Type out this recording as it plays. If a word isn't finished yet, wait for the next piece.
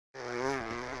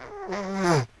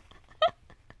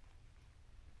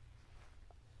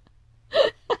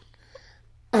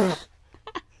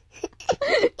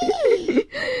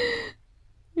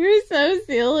You're so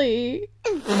silly.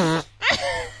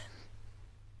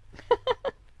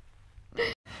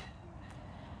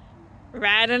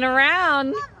 Riding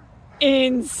around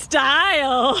in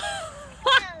style.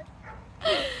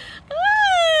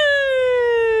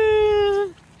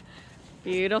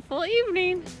 Beautiful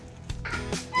evening.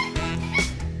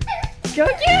 Go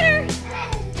get her.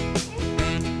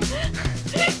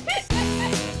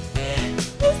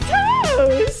 It's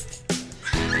toast.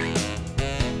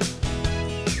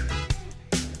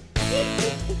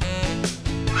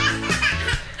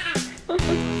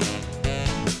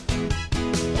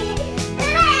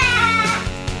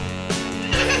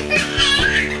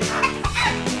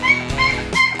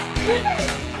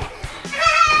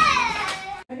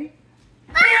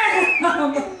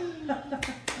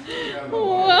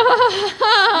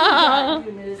 Wow.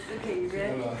 Okay, you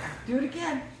ready? Do it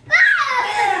again.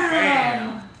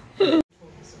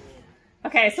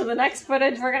 Okay, so the next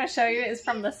footage we're going to show you is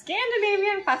from the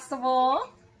Scandinavian Festival.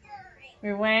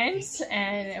 We went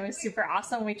and it was super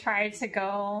awesome. We tried to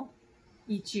go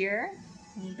each year.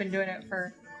 We've been doing it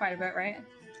for quite a bit, right?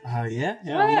 Yeah,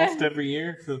 almost every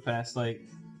year for the past, like,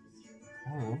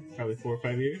 I don't know, probably 4 or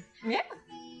 5 years. Yeah.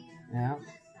 Yeah.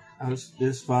 It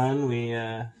was fun. We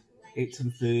ate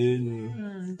some food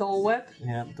and Dole Whip.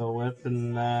 Yeah, Dole Whip,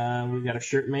 and we got a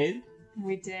shirt made.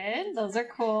 We did. Those are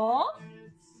cool.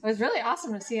 It was really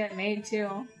awesome to see it made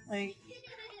too. Like,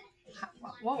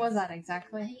 what was that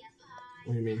exactly?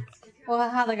 What do you mean? Well,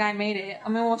 how the guy made it. I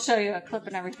mean, we'll show you a clip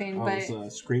and everything. Oh, but it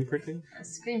was screen printing?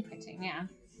 Screen printing, yeah.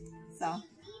 So,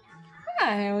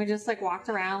 yeah, and we just like walked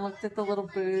around, looked at the little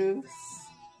booths,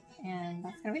 and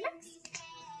that's gonna be next.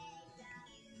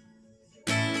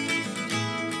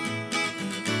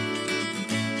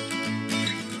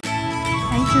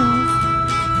 Hi, Jules.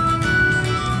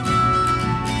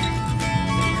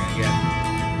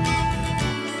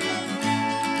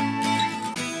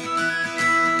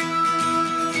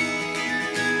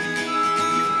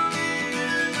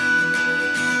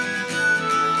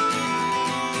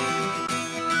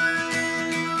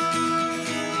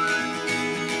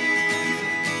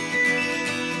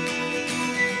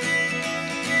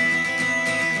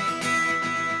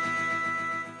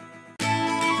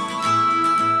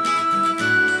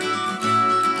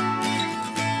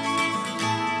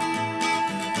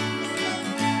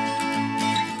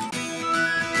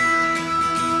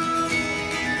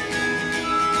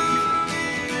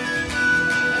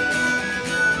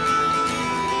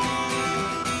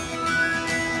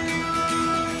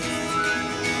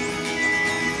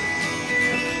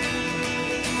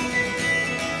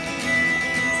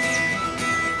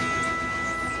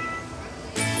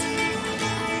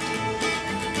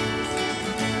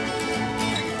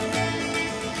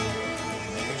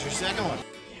 Second one.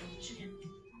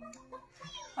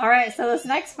 Alright, so this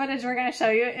next footage we're going to show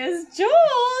you is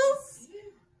Jules!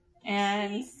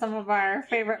 And some of our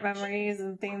favorite memories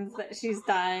and things that she's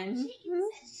done.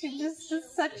 She just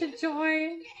is such a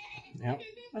joy. Yep.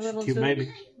 A little cute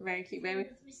baby. Very cute baby.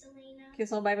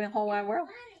 Cutest little baby in the whole wide world.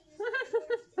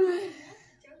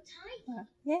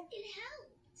 Yeah.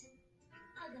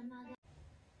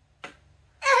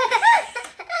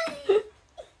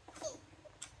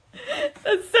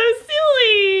 That's so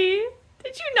silly!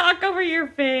 Did you knock over your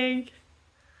fig?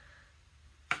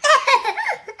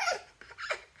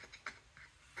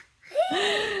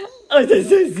 Oh, that's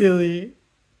so silly.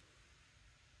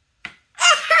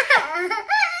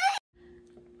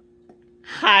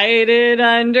 Hide it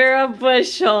under a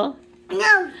bushel.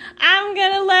 No. I'm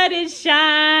gonna let it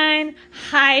shine.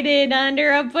 Hide it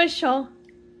under a bushel.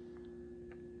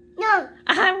 No.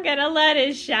 I'm gonna let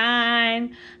it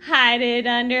shine. Hide it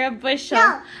under a bushel.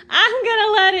 No. I'm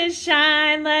gonna let it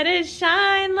shine. Let it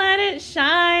shine. Let it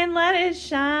shine. Let it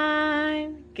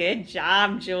shine. Good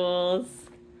job, Jules.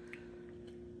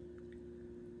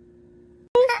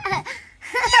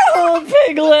 Oh,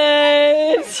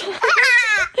 piglets.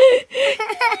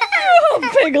 Oh,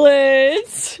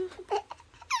 piglets.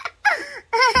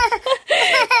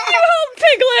 Oh,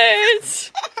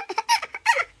 piglets.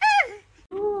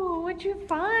 Ooh, what'd you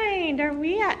find? Are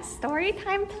we at story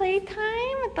time,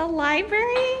 playtime at the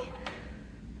library?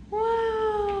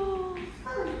 Wow.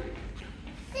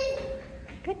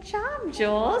 Good job,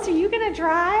 Jules. Are you gonna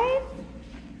drive?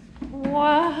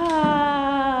 Wow.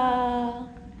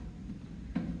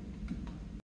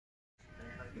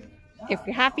 If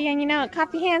you're happy and you know it,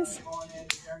 clap your hands.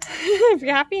 If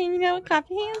you're happy and you know it, clap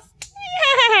your hands.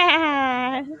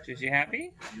 Yeah. Is she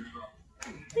happy?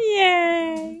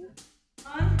 Yay.